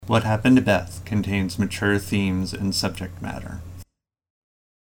What Happened to Beth contains mature themes and subject matter.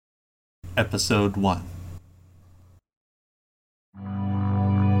 Episode 1.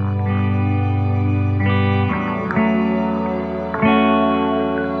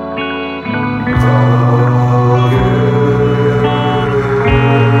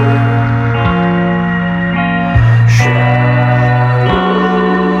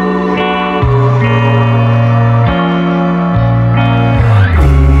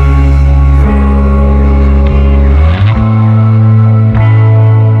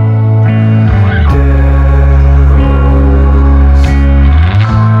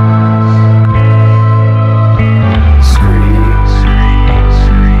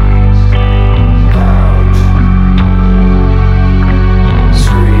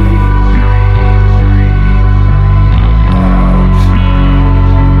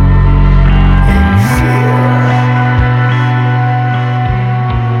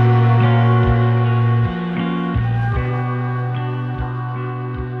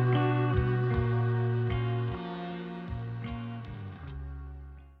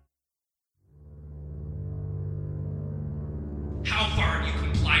 How far have you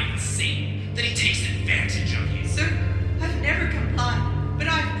complied with Satan that he takes advantage of you? Sir, I've never complied, but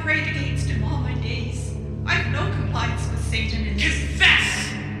I've prayed against him all my days. I've no compliance with Satan in this.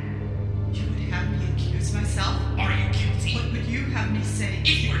 Confess! You would have me accuse myself? Are you guilty? What would you have me say?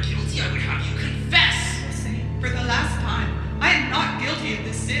 If you are guilty, I would have you confess! Say, for the last time, I am not guilty of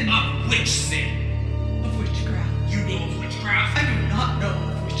this sin. Of which sin? Of witchcraft. You know of witchcraft? I do not know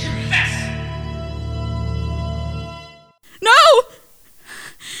of witchcraft. Confess! No!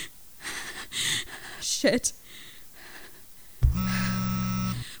 Shit.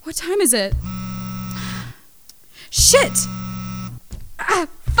 What time is it? Shit! Ah,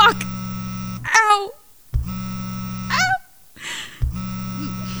 fuck! Ow! Ow!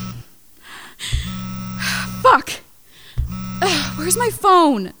 Fuck! Where's my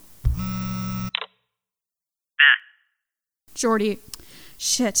phone? Beth. Jordy.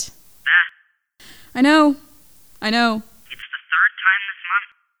 Shit. Beth. I know. It's the third time this month.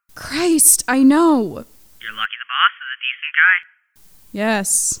 Christ, I know. You're lucky the boss is a decent guy.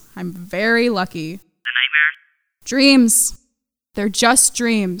 Yes, I'm very lucky. The nightmares? Dreams. They're just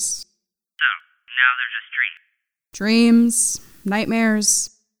dreams. So, now they're just dreams. Dreams, nightmares,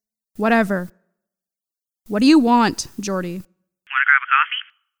 whatever. What do you want, Jordy? Want to grab a coffee?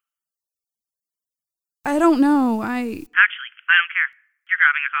 I don't know, Actually, I don't care. You're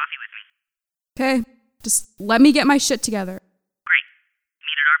grabbing a coffee with me. Okay, just let me get my shit together. Great.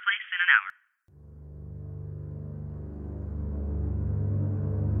 Meet at our place in an hour.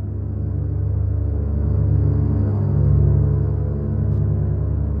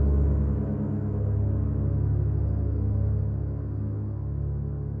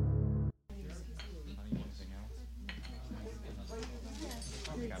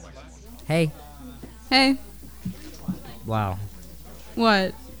 Hey. Hey, Wow.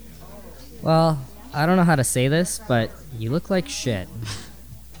 what? Well, I don't know how to say this, but you look like shit.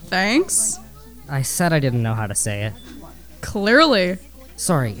 Thanks? I said I didn't know how to say it. Clearly.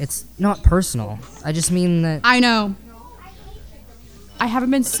 Sorry, it's not personal. I just mean that... I know. I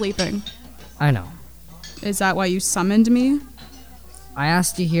haven't been sleeping. I know. Is that why you summoned me? I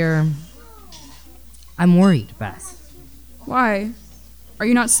asked you here... I'm worried, Beth. Why? Are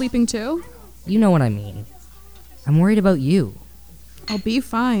you not sleeping too? You know what I mean. I'm worried about you. I'll be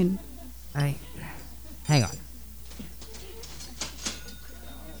fine. Hang on.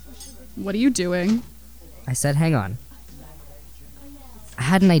 What are you doing? I said hang on. I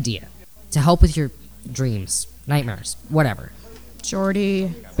had an idea. To help with your dreams, nightmares, whatever.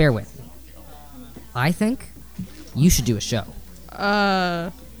 Jordy. Bear with me. I think you should do a show.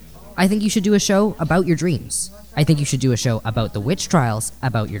 I think you should do a show about your dreams. I think you should do a show about the witch trials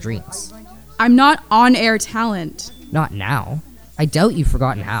about your dreams. I'm not on-air talent. Not now. I doubt you've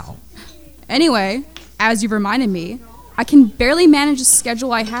forgotten how. Anyway, as you've reminded me, I can barely manage the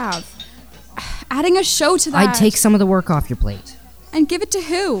schedule I have. Adding a show to that... I'd take some of the work off your plate. And give it to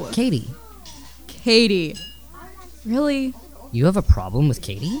who? Katie. Katie. Really? You have a problem with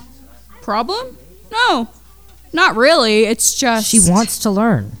Katie? Problem? No. Not really, it's just... She wants to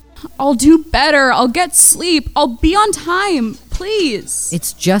learn. I'll do better, I'll get sleep, I'll be on time, please.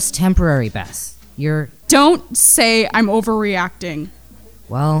 It's just temporary, Beth. You're... Don't say I'm overreacting.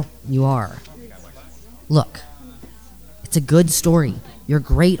 Well, you are. Look. It's a good story. You're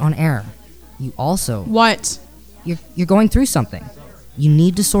great on air. You also... What? You're going through something. You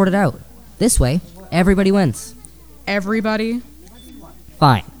need to sort it out. This way, everybody wins. Everybody?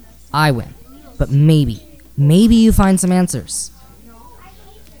 Fine. I win. But maybe you find some answers.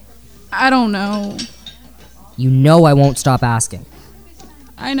 I don't know. You know I won't stop asking.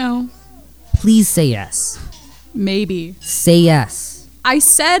 I know. Please say yes. Maybe. Say yes. I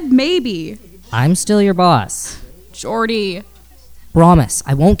said maybe. I'm still your boss. Jordy, Promise,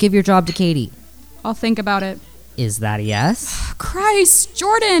 I won't give your job to Katie. I'll think about it. Is that a yes? Christ,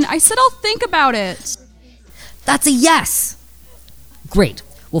 Jordan, I said I'll think about it. That's a yes! Great.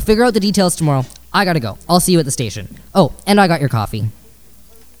 We'll figure out the details tomorrow. I gotta go. I'll see you at the station. Oh, and I got your coffee.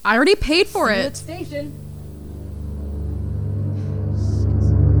 I already paid for it. Station.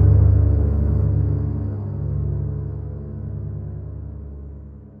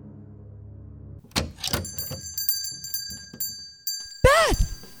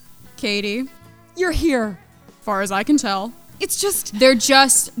 Katie, You're here. far as I can tell. It's just They're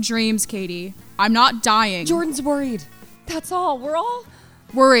just dreams, Katie. I'm not dying. Jordan's worried. That's all. We're all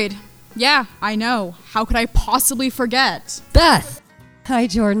Worried. Yeah, I know. How could I possibly forget? Beth! Hi,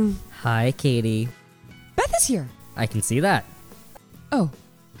 Jordan. Hi, Katie. Beth is here. I can see that. Oh,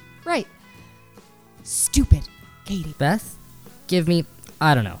 right. Stupid, Katie. Beth, give me,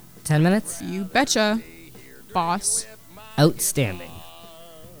 I don't know, 10 minutes? You betcha, boss. Outstanding.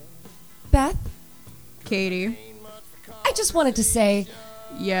 Beth, Katie. I just wanted to say,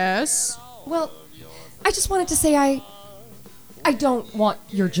 Yes? I just wanted to say I don't want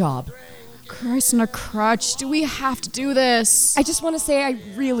your job. Christ on a crutch, do we have to do this? I just want to say I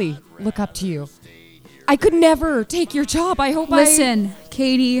really look up to you. I could never take your job. Listen,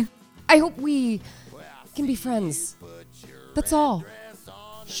 Katie. I hope we can be friends. That's all.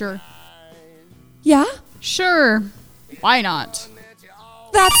 Sure. Yeah? Sure. Why not?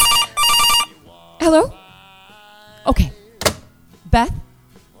 That's... Hello? Okay. Beth,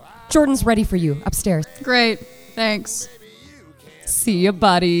 Jordan's ready for you upstairs. Great. Thanks. See ya,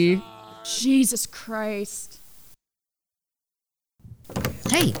 buddy. Jesus Christ.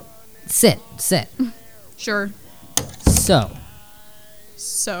 Hey, sit. Sure. So,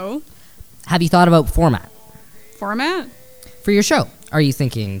 So, have you thought about format format? for your show? Are you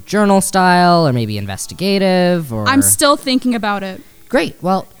thinking journal style or maybe investigative or... I'm still thinking about it. Great,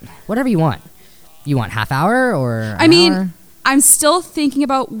 well, whatever you want. You want half hour or an I mean, hour? I'm still thinking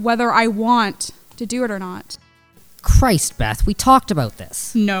about whether I want to do it or not. Christ, Beth, we talked about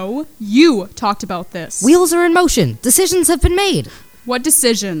this. No, you talked about this. Wheels are in motion. Decisions have been made. What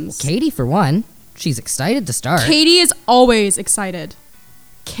decisions? Katie, for one, she's excited to start. Katie is always excited.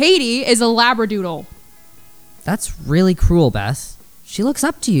 Katie is a labradoodle. That's really cruel, Beth. She looks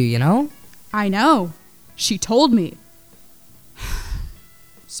up to you, you know? I know. She told me.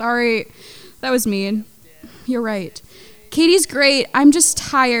 Sorry, that was mean. You're right. Katie's great. I'm just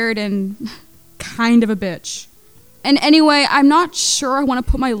tired and kind of a bitch. And anyway, I'm not sure I want to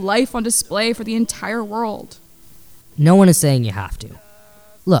put my life on display for the entire world. No one is saying you have to.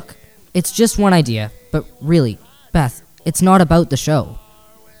 Look, it's just one idea, but really, Beth, it's not about the show.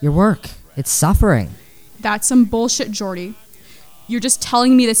 Your work, it's suffering. That's some bullshit, Jordy. You're just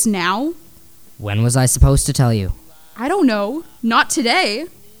telling me this now? When was I supposed to tell you? I don't know. Not today.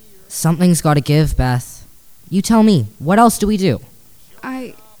 Something's gotta give, Beth. You tell me, what else do we do?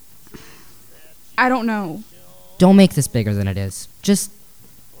 I don't know. Don't make this bigger than it is. Just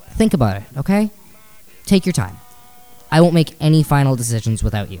think about it, okay? Take your time. I won't make any final decisions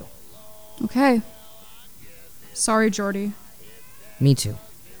without you. Okay. Sorry, Jordy. Me too.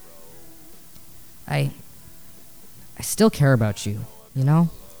 I still care about you, you know?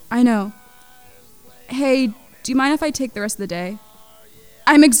 I know. Hey, do you mind if I take the rest of the day?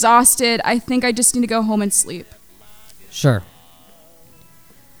 I'm exhausted. I think I just need to go home and sleep. Sure.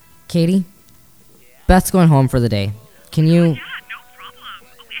 Katie? Beth's going home for the day. Can you... Yeah, no problem.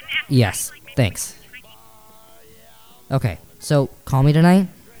 Oh, and Yes, thanks. Okay, so call me tonight.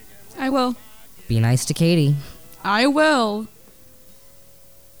 I will. Be nice to Katie. I will.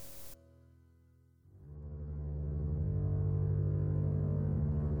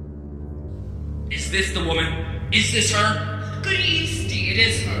 Is this the woman? Is this her? Goody Easty, it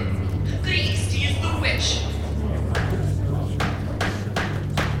is her. Goody Easty is the witch.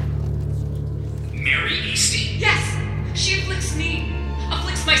 Mary Easty? Yes, she afflicts me,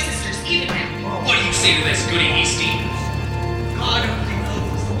 afflicts my sisters, even now. What do you say to this, Goody Easty? God only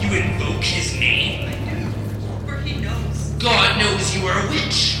knows. You invoke his name? I do, for he knows. God knows you are a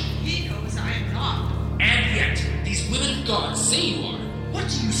witch. He knows I am not. And yet, these women of God say you are. What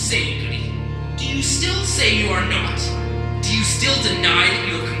do you say, Goody? Do you still say you are not? Do you still deny that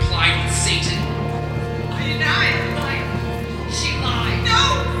you have complied with Satan? I deny it, liar. She lied. No!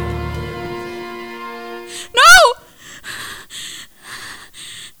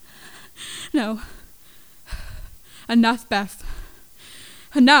 No! Enough, Beth.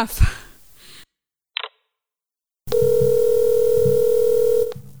 Enough.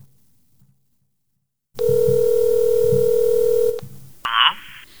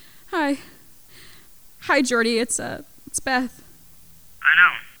 Hi, Jordy. It's Beth. I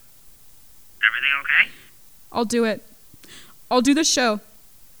know. Everything okay? I'll do it. I'll do the show.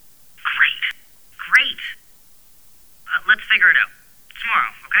 Great. Let's figure it out.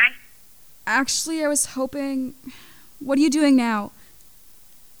 Tomorrow, okay? Actually, I was hoping... What are you doing now?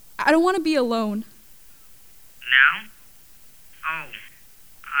 I don't want to be alone. Now? Oh,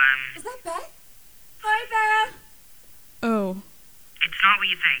 Is that Beth? Hi, Beth. Oh. it's not what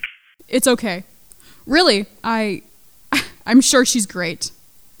you think. It's okay. Really, I'm sure she's great.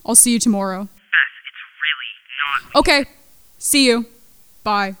 I'll see you tomorrow. Beth, it's really not... Okay. See you.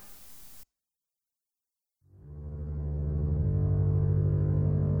 Bye.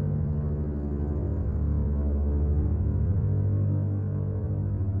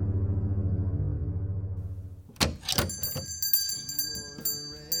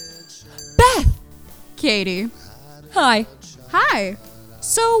 Beth! Katie. Hi. Hi.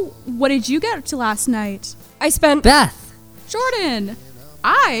 So, what did you get up to last night? I spent... Beth! Jordan.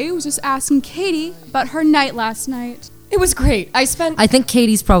 I was just asking Katie about her night last night. It was great. I think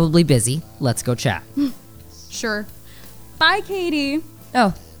Katie's probably busy. Let's go chat. Sure. Bye, Katie.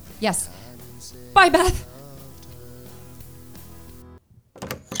 Oh, yes. Bye, Beth.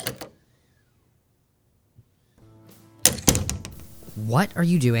 What are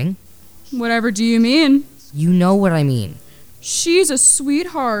you doing? Whatever do you mean? You know what I mean. She's a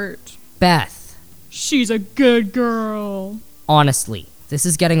sweetheart. Beth, She's a good girl. honestly, this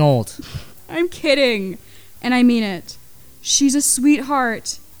is getting old. I'm kidding. And I mean it. She's a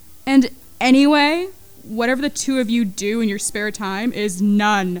sweetheart. And anyway, whatever the two of you do in your spare time is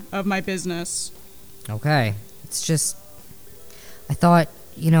none of my business. Okay, it's just... I thought,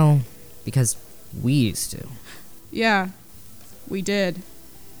 because we used to. Yeah, we did.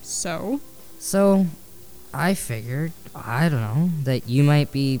 So? So, I figured, I don't know, that you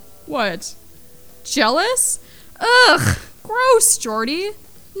might be... What? Jealous? Ugh! Gross, Jordy.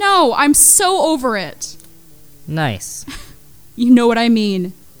 No, I'm so over it. Nice. You know what I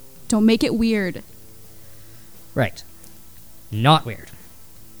mean. Don't make it weird. Right. Not weird.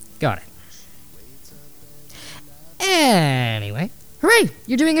 Got it. Anyway, hooray!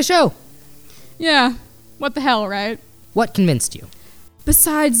 You're doing a show! Yeah, what the hell, right? What convinced you?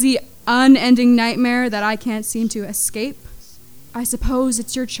 Besides the unending nightmare that I can't seem to escape, I suppose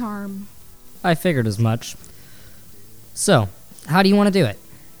it's your charm. I figured as much. So, how do you want to do it?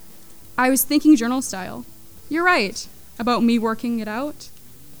 I was thinking journal style. You're right. About me working it out.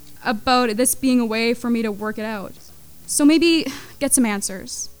 About this being a way for me to work it out. So maybe get some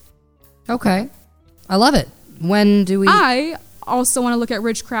answers. Okay. I love it. When do we... I also want to look at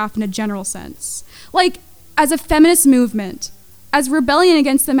Ridgecraft in a general sense. Like, as a feminist movement. As rebellion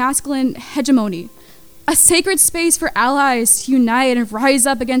against the masculine hegemony. A sacred space for allies to unite and rise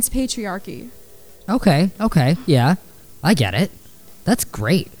up against patriarchy. Okay, yeah. I get it. That's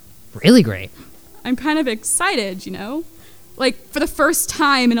great. Really great. I'm kind of excited, Like, for the first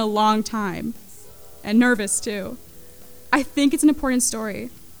time in a long time. And nervous, too. I think it's an important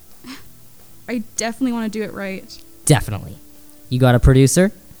story. I definitely want to do it right. Definitely. You got a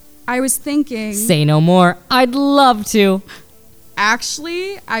producer? I was thinking... Say no more. I'd love to.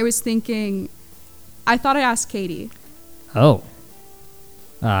 Actually, I was thinking... I thought I'd ask Katie. Oh.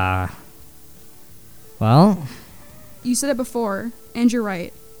 Well... You said it before, and you're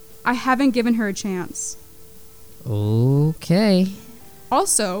right. I haven't given her a chance. Okay.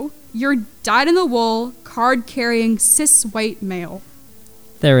 Also, you're dyed-in-the-wool, card-carrying, cis-white male.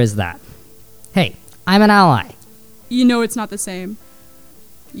 There is that. Hey, I'm an ally. You know it's not the same.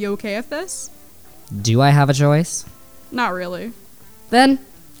 You okay with this? Do I have a choice? Not really. Then,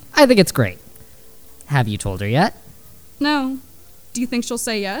 I think it's great. Have you told her yet? No. Do you think she'll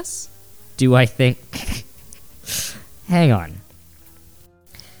say yes? Do I think... Hang on.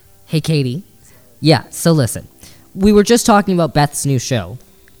 Hey, Katie. Yeah, so listen. We were just talking about Beth's new show,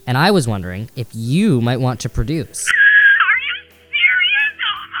 and I was wondering if you might want to produce. Are you serious?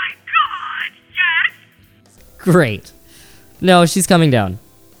 Oh my god, yes! Great. No, she's coming down.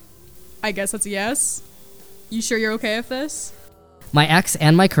 I guess that's a yes. You sure you're okay with this? My ex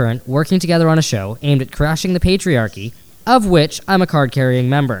and my current working together on a show aimed at crashing the patriarchy, of which I'm a card-carrying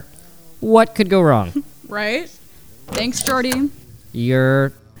member. What could go wrong? Right? Thanks, Jordy.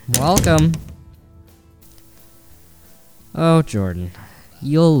 You're welcome. Oh, Jordan.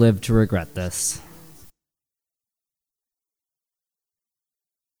 You'll live to regret this.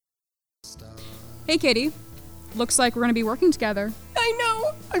 Hey, Katie. Looks like we're going to be working together. I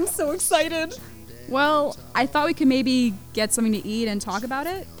know. I'm so excited. Well, I thought we could maybe get something to eat and talk about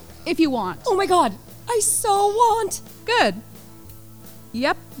it. If you want. Oh my god. I so want. Good.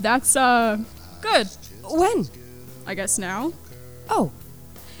 Yep, that's, good. When? I guess now. Oh,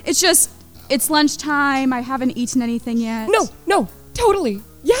 It's lunchtime. I haven't eaten anything yet. no, totally.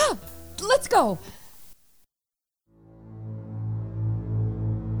 Yeah, let's go.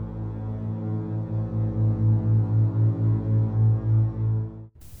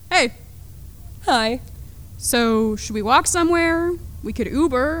 Hey, Hi. so should we walk somewhere? We could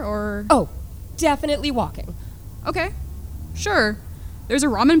Uber or... Oh, definitely walking. Okay, sure. There's a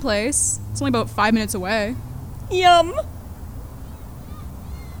ramen place. It's only about 5 minutes away. Yum.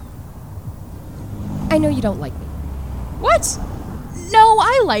 I know you don't like me. What? No,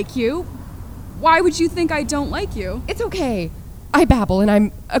 I like you. Why would you think I don't like you? It's okay. I babble and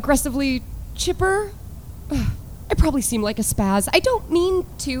I'm aggressively chipper. Ugh, I probably seem like a spaz. I don't mean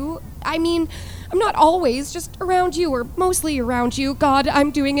to. I mean, I'm not always just around you or mostly around you. God,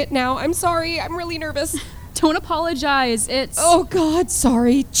 I'm doing it now. I'm sorry. I'm really nervous. Don't apologize. It's... Oh, God,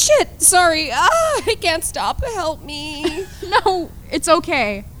 sorry. Shit, sorry. I can't stop. Help me. No, it's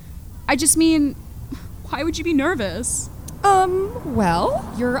okay. I just mean, why would you be nervous?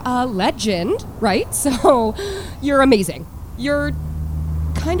 Well, you're a legend, right? So, you're amazing. You're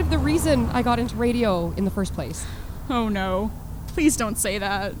kind of the reason I got into radio in the first place. Oh no. Please don't say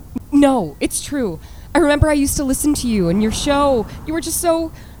that. No, it's true. I remember I used to listen to you and your show. You were just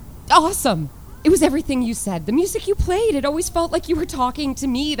so awesome. It was everything you said. The music you played, it always felt like you were talking to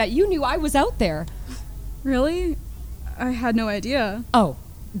me, that you knew I was out there. Really? I had no idea. Oh,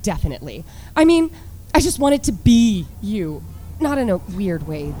 definitely. I mean, I just wanted to be you. Not in a weird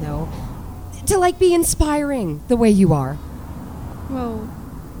way, though. To, like, be inspiring the way you are. Well,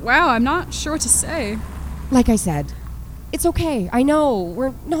 wow, I'm not sure what to say. Like I said, it's okay. I know.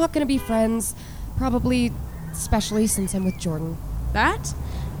 We're not going to be friends. Probably, especially since I'm with Jordan. That?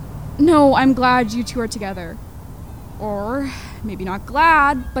 No, I'm glad you two are together. Or maybe not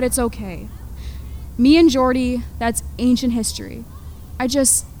glad, but it's okay. Me and Jordy, that's ancient history.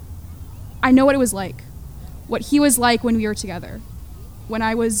 I know what it was like. What he was like when we were together. When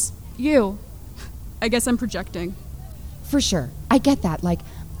I was you. I guess I'm projecting. For sure. I get that. Like,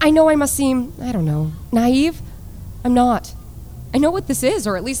 I know I must seem, I don't know, naive. I'm not. I know what this is,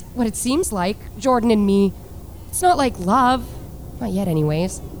 or at least what it seems like. Jordan and me. It's not like love. Not yet,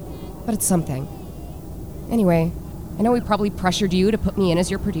 anyways. But it's something. Anyway, I know we probably pressured you to put me in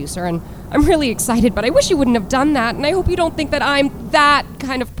as your producer, and I'm really excited, but I wish you wouldn't have done that, and I hope you don't think that I'm that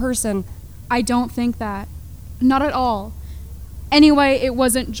kind of person. I don't think that. Not at all. Anyway, it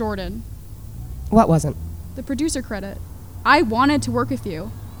wasn't Jordan. What wasn't? The producer credit. I wanted to work with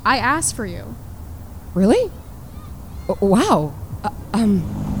you. I asked for you. Really? Wow.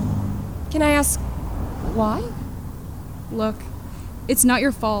 Can I ask why? Look, it's not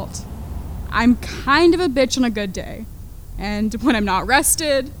your fault. I'm kind of a bitch on a good day. And when I'm not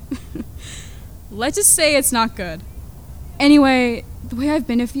rested, let's just say it's not good. Anyway, the way I've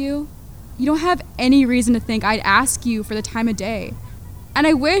been with you, you don't have any reason to think I'd ask you for the time of day. And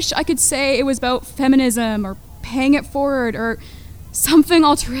I wish I could say it was about feminism or paying it forward or something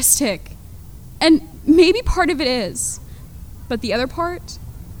altruistic. And maybe part of it is. But the other part,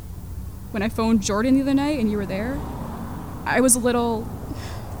 when I phoned Jordan the other night and you were there, I was a little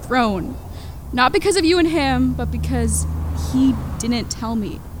thrown. Not because of you and him, but because he didn't tell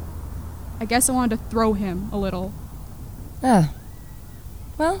me. I guess I wanted to throw him a little.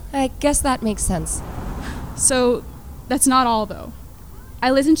 Well, I guess that makes sense. So, that's not all, though.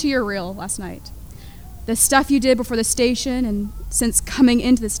 I listened to your reel last night. The stuff you did before the station and since coming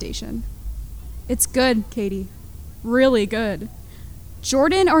into the station. It's good, Katie. Really good.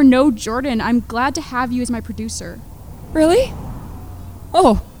 Jordan or no Jordan, I'm glad to have you as my producer. Really?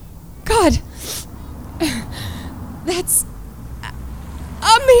 Oh, God. That's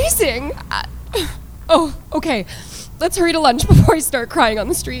amazing. Oh, okay. Let's hurry to lunch before I start crying on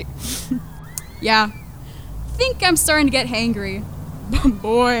the street. Yeah. Think I'm starting to get hangry.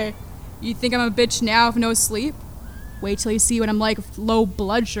 Boy, you think I'm a bitch now with no sleep? Wait till you see what I'm like with low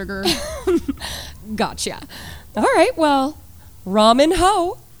blood sugar. Gotcha. All right, well, ramen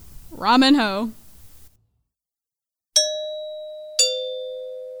ho. Ramen ho.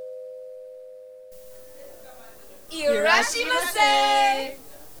 Irashimase.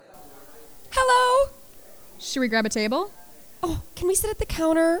 Hello. Should we grab a table? Oh, can we sit at the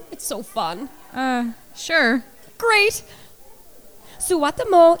counter? It's so fun. Sure. Great. Suwata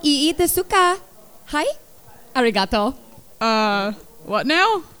mo ii desu ka? Hi. Arigato. What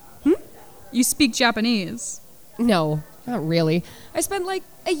now? You speak Japanese. No, not really. I spent like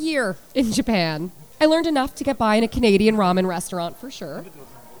a year in Japan. I learned enough to get by in a Canadian ramen restaurant for sure.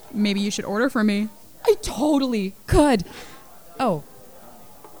 Maybe you should order for me. I totally could. Oh,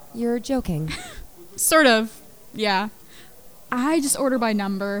 you're joking. Sort of, yeah. I just order by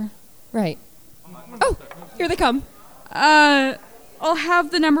number. Right. Oh, here they come. I'll have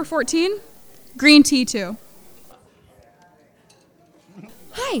the number 14. Green tea, too.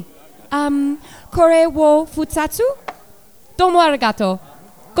 Hi. Kore wo futsatsu? Domo arigato.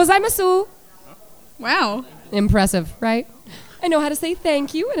 Gozaimasu. Wow. Impressive, right? I know how to say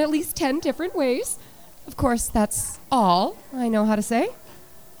thank you in at least 10 different ways. Of course, that's all I know how to say.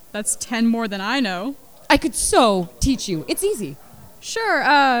 That's 10 more than I know. I could so teach you. It's easy.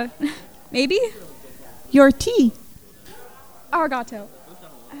 Sure, maybe? Your tea. Arigato.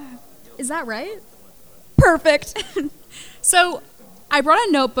 Is that right? Perfect. So, I brought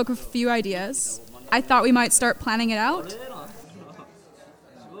a notebook with a few ideas. I thought we might start planning it out.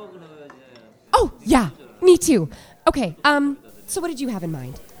 Oh, yeah. Me too. Okay, so what did you have in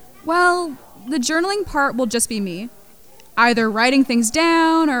mind? Well, the journaling part will just be me. Either writing things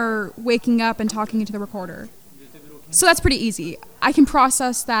down or waking up and talking into the recorder. So that's pretty easy. I can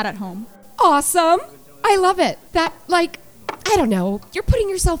process that at home. Awesome. I love it. That, I don't know, you're putting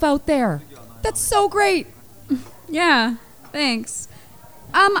yourself out there. That's so great. Yeah, thanks.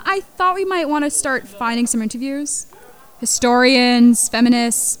 I thought we might want to start finding some interviews. Historians,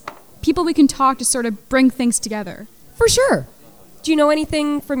 feminists, people we can talk to sort of bring things together. For sure. Do you know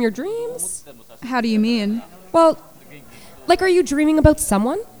anything from your dreams? How do you mean? Well, are you dreaming about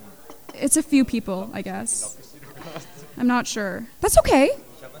someone? It's a few people, I guess. I'm not sure. That's okay.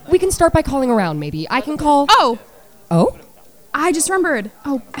 We can start by calling around, maybe. I can call... Oh! Oh? I just remembered.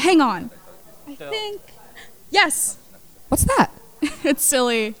 Oh, hang on. I think... Yes! What's that? It's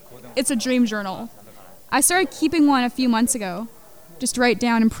silly. It's a dream journal. I started keeping one a few months ago. Just write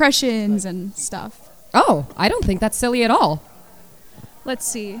down impressions and stuff. Oh, I don't think that's silly at all. Let's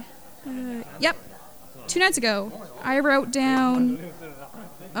see. Yep. 2 nights ago, I wrote down...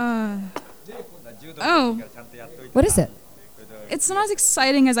 Oh, What is it? it's not as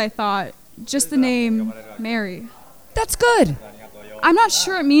exciting as I thought. Just the name Mary. That's good. I'm not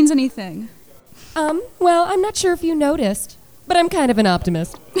sure it means anything. Well, I'm not sure if you noticed, but I'm kind of an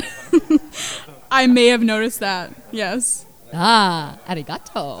optimist. I may have noticed that, yes. Ah,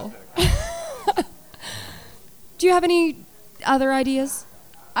 arigato. Do you have any other ideas?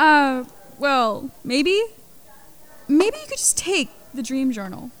 Well, maybe? Maybe you could just take the dream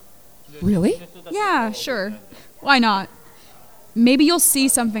journal. Really? Yeah, sure. Why not? Maybe you'll see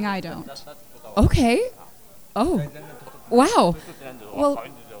something I don't. Okay. Oh. Wow. Well,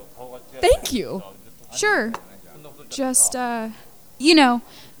 thank you. Sure. Just, don't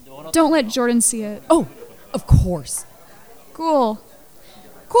let Jordan see it. Oh, of course. Cool.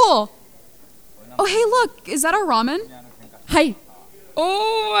 Oh, hey, look, is that our ramen? Hi.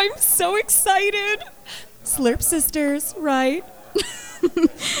 Oh, I'm so excited. Slurp Sisters, right?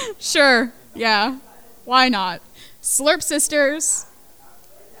 Sure, yeah. Why not? Slurp Sisters.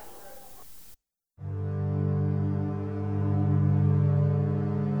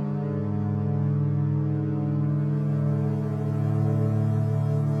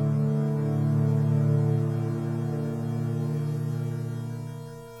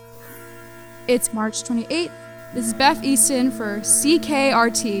 It's March 28th. This is Beth Easton for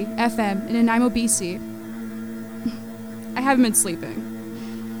CKRT FM in Nanaimo, BC. I haven't been sleeping.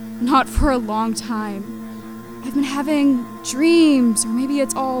 Not for a long time. I've been having dreams, or maybe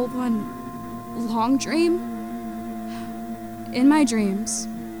it's all one long dream. In my dreams,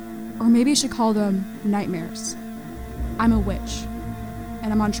 or maybe I should call them nightmares, I'm a witch,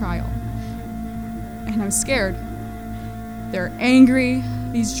 and I'm on trial. And I'm scared. They're angry,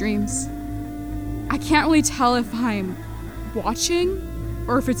 these dreams. I can't really tell if I'm watching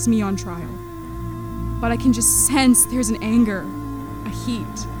or if it's me on trial. But I can just sense there's an anger, a heat.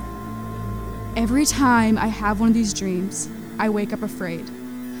 Every time I have one of these dreams, I wake up afraid.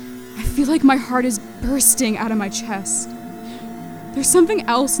 I feel like my heart is bursting out of my chest. There's something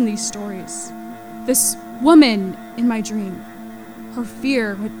else in these stories. This woman in my dream. Her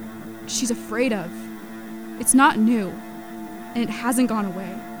fear, what she's afraid of. It's not new, and it hasn't gone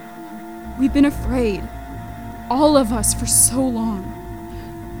away. We've been afraid, all of us, for so long.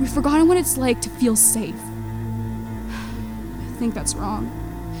 We've forgotten what it's like to feel safe. I think that's wrong.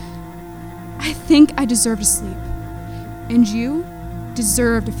 I think I deserve to sleep. And you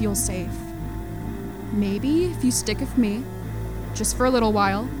deserve to feel safe. Maybe if you stick with me, just for a little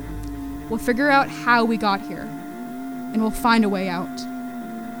while, we'll figure out how we got here. And we'll find a way out.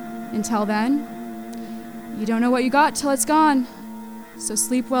 Until then, you don't know what you got till it's gone. So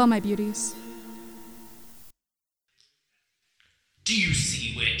sleep well, my beauties. Do you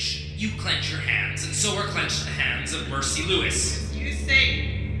see, witch? You clench your hands, and so are clenched the hands of Mercy Lewis. You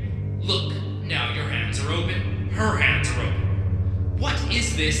say, Look, Now your hands are open, her hands are open. What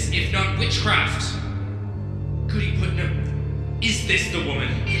is this if not witchcraft? Goody Putnam, is this the woman?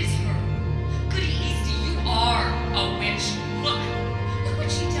 It is her. Goody Easty, you are a witch. Look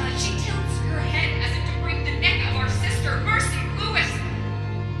what she does. She tilts her head as if to break the neck of our sister, Mercy Lewis.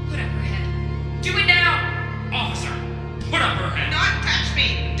 Put up her head. Do it now. Officer, put up her head. Not touch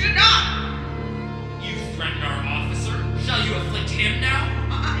me. Do not. You threaten our officer. Shall you afflict him now?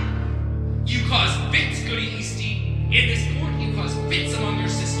 I You cause fits, Goody Easty. In this court, you cause fits among your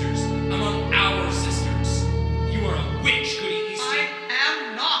sisters, among our sisters. You are a witch, Goody Easty.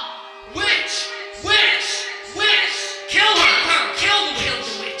 am not. Witch! Witch! Witch! Kill her! Kill the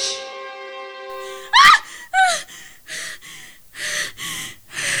witch!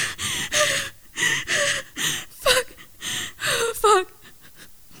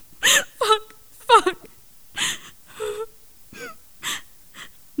 Fuck.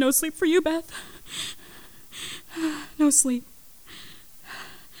 No sleep for you, Beth. No sleep.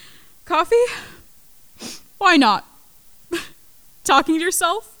 Coffee? Why not? Talking to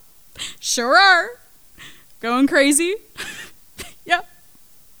yourself? Sure are. Going crazy? Yep.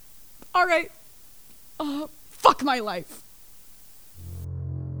 All right. Fuck my life.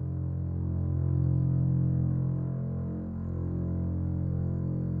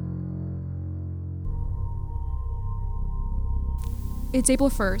 It's April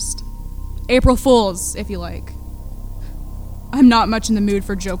 1st. April Fools, if you like. I'm not much in the mood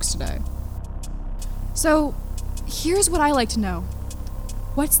for jokes today. So, here's what I like to know.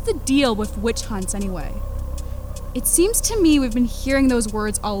 What's the deal with witch hunts anyway? It seems to me we've been hearing those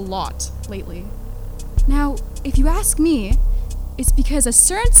words a lot lately. Now, if you ask me, it's because a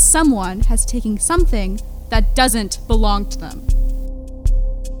certain someone has taken something that doesn't belong to them.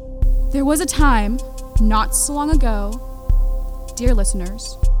 There was a time, not so long ago, dear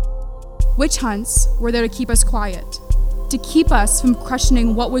listeners, witch hunts were there to keep us quiet, to keep us from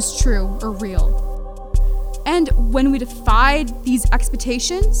questioning what was true or real. And when we defied these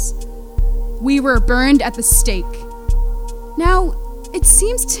expectations, we were burned at the stake. Now, it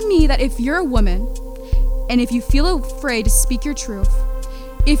seems to me that if you're a woman, and if you feel afraid to speak your truth,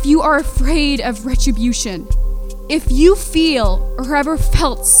 if you are afraid of retribution, if you feel or ever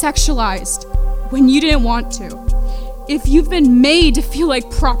felt sexualized when you didn't want to, if you've been made to feel like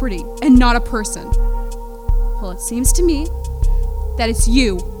property and not a person, well, it seems to me that it's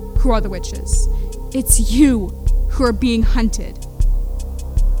you who are the witches. It's you who are being hunted.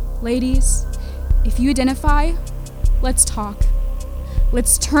 Ladies, if you identify, let's talk.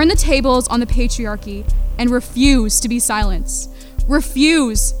 Let's turn the tables on the patriarchy and refuse to be silenced.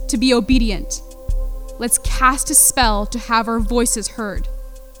 Refuse to be obedient. Let's cast a spell to have our voices heard.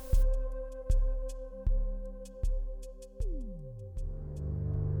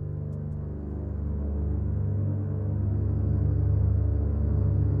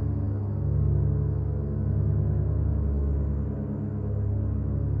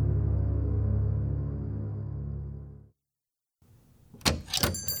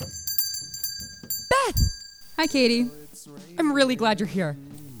 Hi, Katie. I'm really glad you're here.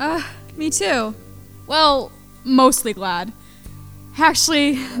 Me too. Well, mostly glad.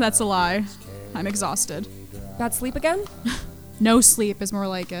 Actually, that's a lie. I'm exhausted. Bad sleep again? No sleep is more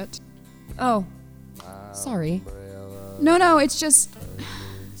like it. Oh, sorry. No, it's just...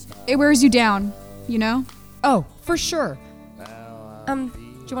 It wears you down, you know? Oh, for sure. Do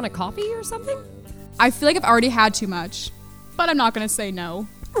you want a coffee or something? I feel like I've already had too much, but I'm not gonna say no.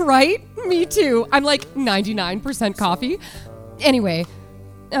 Right? Me too. I'm like 99% coffee. Anyway,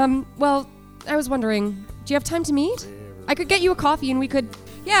 well, I was wondering, do you have time to meet? I could get you a coffee and we could...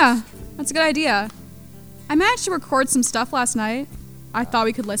 Yeah, that's a good idea. I managed to record some stuff last night. I thought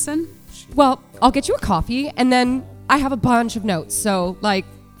we could listen. Well, I'll get you a coffee and then I have a bunch of notes, so like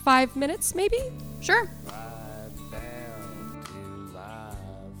 5 minutes maybe? Sure.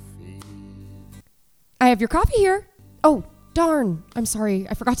 I have your coffee here. Oh, darn. I'm sorry.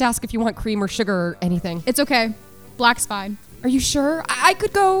 I forgot to ask if you want cream or sugar or anything. It's okay. Black's fine. Are you sure? I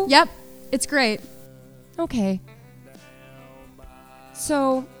could go. Yep, it's great. Okay.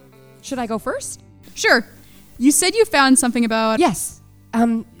 So, should I go first? Sure. You said you found something about... Yes.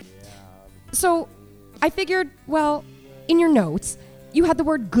 So, I figured, well, in your notes, you had the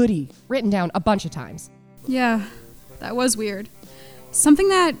word goody written down a bunch of times. Yeah, that was weird. Something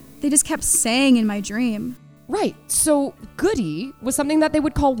that they just kept saying in my dream. Right. So, goody was something that they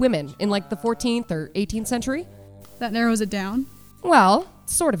would call women in like the 14th or 18th century. That narrows it down. Well,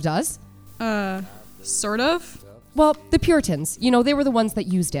 sort of does. Sort of? Well, the Puritans, they were the ones that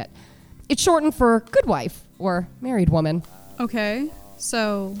used it. It's shortened for good wife or married woman. Okay,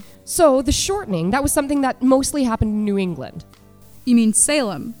 so... So the shortening, that was something that mostly happened in New England. You mean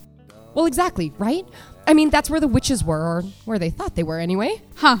Salem? Well, exactly, right? I mean, that's where the witches were, or where they thought they were anyway.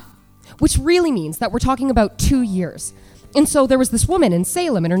 Huh. Which really means that we're talking about 2 years. And so there was this woman in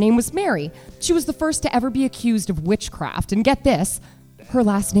Salem, and her name was Mary. She was the first to ever be accused of witchcraft. And get this, her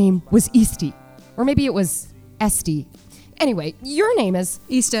last name was Easty. Or maybe it was Esty. Anyway, your name is...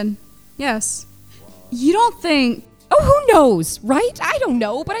 Easton. Yes. You don't think... Oh, who knows, right? I don't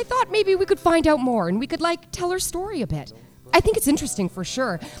know, but I thought maybe we could find out more and we could, tell her story a bit. I think it's interesting for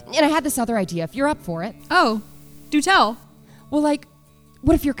sure. And I had this other idea, if you're up for it. Oh, do tell. Well,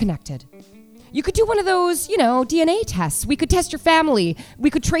 what if you're connected? You could do one of those, DNA tests. We could test your family. We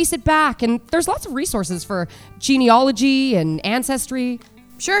could trace it back. And there's lots of resources for genealogy and ancestry.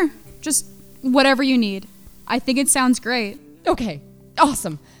 Sure. Just whatever you need. I think it sounds great. Okay,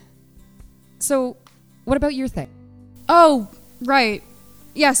 awesome. So, what about your thing? Oh, right.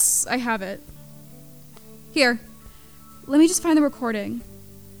 Yes, I have it. Here. Let me just find the recording.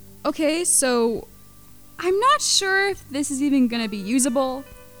 Okay, so I'm not sure if this is even gonna be usable,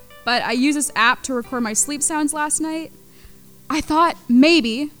 but I used this app to record my sleep sounds last night. I thought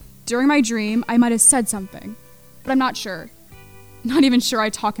maybe during my dream I might have said something, but I'm not sure. Not even sure I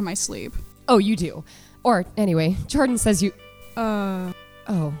talk in my sleep. Oh, you do. Or, anyway, Jordan says you... Uh...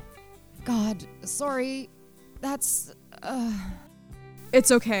 Oh. God, sorry. That's...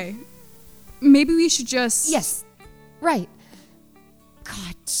 It's okay. Maybe we should just... Yes, right.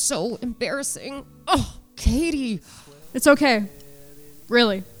 God, so embarrassing. Oh, Katie. It's okay.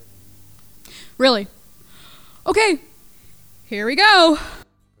 Really. Really. Okay. Here we go.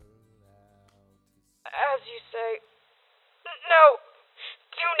 As you say. No.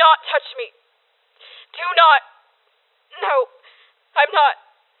 Do not touch me. Do not. No. I'm not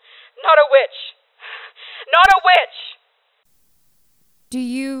a witch. Not a witch! Do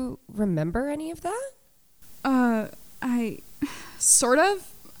you remember any of that? I... Sort of.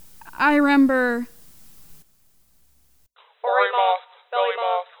 I remember... Orymoth,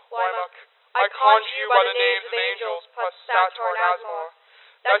 Bellymoth, Wymock, I conjure you by the names of angels plus Sator and Asmor,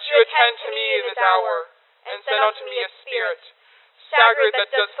 that you attend to me in this hour, and send unto me a spirit, sacred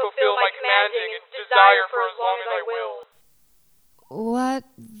that does fulfill my commanding and desire for as long as I will. What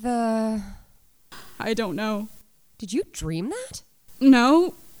the... I don't know. Did you dream that?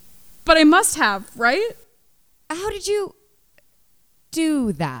 No, but I must have, right? How did you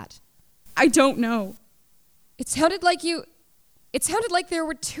do that? I don't know. It sounded like there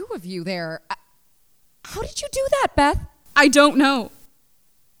were two of you there. How did you do that, Beth? I don't know.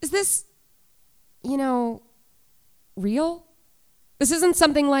 Is this, real? This isn't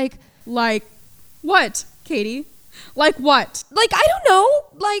something like... Like what, Katie? Like what? I don't know,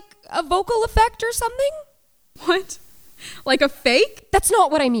 like a vocal effect or something? What? Like a fake? That's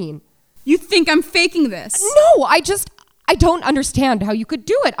not what I mean. You think I'm faking this? No, I don't understand how you could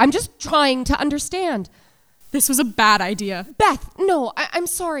do it. I'm just trying to understand. This was a bad idea. Beth, no, I'm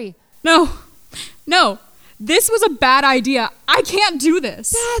sorry. No, this was a bad idea. I can't do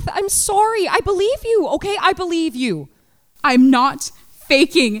this. Beth, I'm sorry. I believe you, okay? I believe you. I'm not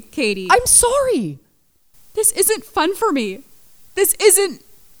faking, Katie. I'm sorry. This isn't fun for me. This isn't...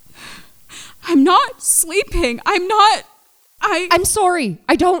 I'm not sleeping. I'm sorry.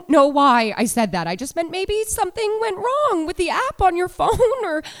 I don't know why I said that. I just meant maybe something went wrong with the app on your phone,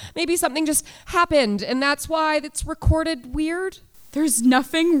 or maybe something just happened, and that's why it's recorded weird. There's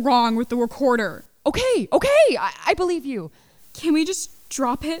nothing wrong with the recorder. Okay. I believe you. Can we just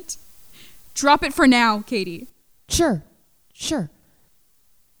drop it? Drop it for now, Katie. Sure.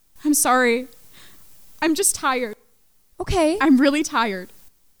 I'm sorry. I'm just tired. Okay. I'm really tired.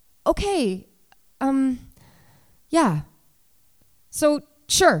 Okay. Yeah. So,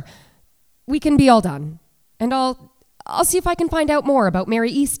 sure. We can be all done. And I'll see if I can find out more about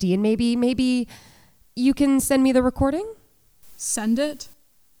Mary Easty, and maybe you can send me the recording? Send it?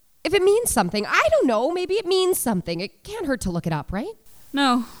 If it means something. I don't know. Maybe it means something. It can't hurt to look it up, right?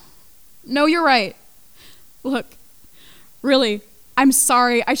 No, you're right. Look, really, I'm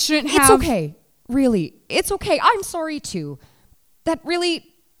sorry. I shouldn't have... It's okay. Really, it's okay. I'm sorry, too. That really...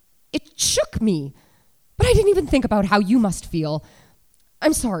 It shook me. But I didn't even think about how you must feel.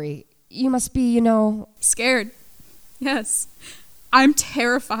 I'm sorry. You must be, Scared. Yes. I'm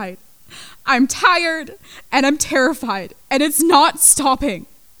terrified. I'm tired, and I'm terrified, and it's not stopping.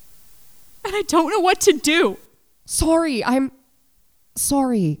 And I don't know what to do. Sorry. I'm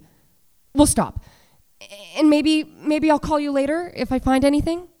sorry. We'll stop. And maybe I'll call you later if I find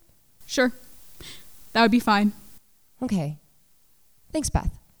anything. Sure. That would be fine. Okay. Thanks,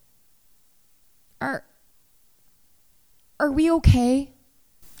 Beth. Are we okay?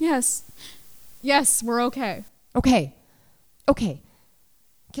 Yes. Yes, we're okay. Okay. Okay.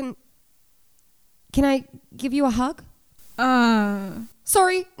 Can I give you a hug?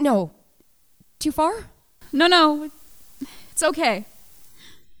 Sorry, no. Too far? No. It's okay.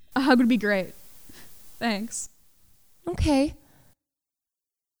 A hug would be great. Thanks. Okay.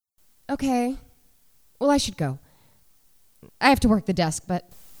 Okay. Well, I should go. I have to work the desk, but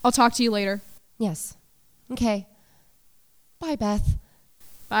I'll talk to you later. yes. Okay. Bye, Beth.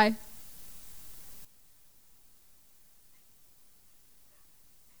 Bye.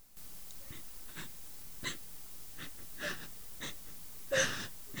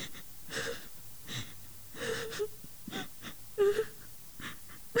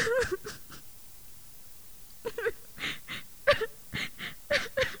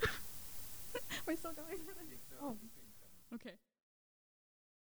 We're still going. Oh, okay.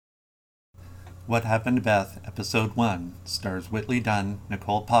 What Happened to Beth, Episode 1, stars Whitley Dunn,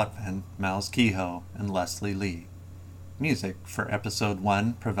 Nicole Potvin, Miles Kehoe, and Leslie Lee. Music for Episode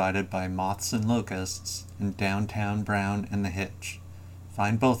 1 provided by Moths and Locusts and Downtown Brown and the Hitch.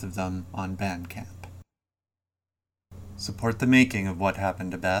 Find both of them on Bandcamp. Support the making of What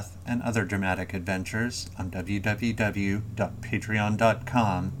Happened to Beth and other dramatic adventures on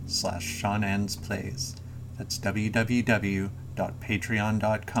www.patreon.com/SeanEnsPlays. That's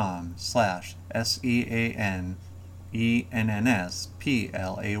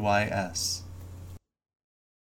www.patreon.com/SeanEnnsPlays.